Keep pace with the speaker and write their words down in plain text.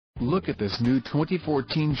Look at this new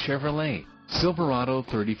 2014 Chevrolet Silverado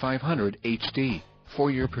 3500 HD.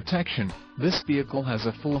 For your protection, this vehicle has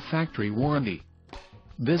a full factory warranty.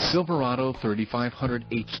 This Silverado 3500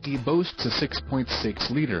 HD boasts a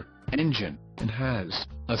 6.6-liter engine and has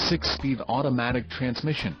a 6-speed automatic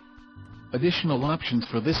transmission. Additional options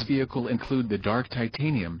for this vehicle include the dark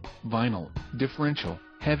titanium, vinyl, differential,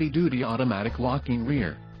 heavy-duty automatic locking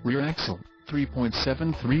rear axle,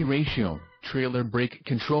 3.73 ratio, trailer brake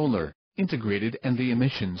controller, integrated, and the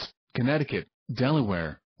emissions: Connecticut,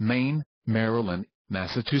 Delaware, Maine, Maryland,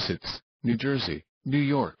 Massachusetts, New Jersey, New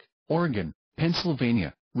York, Oregon,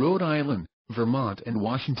 Pennsylvania, Rhode Island, Vermont, and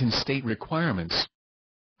Washington state requirements.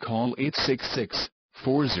 Call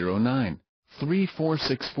 866-409-3464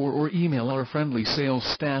 or email our friendly sales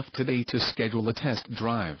staff today to schedule a test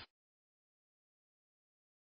drive.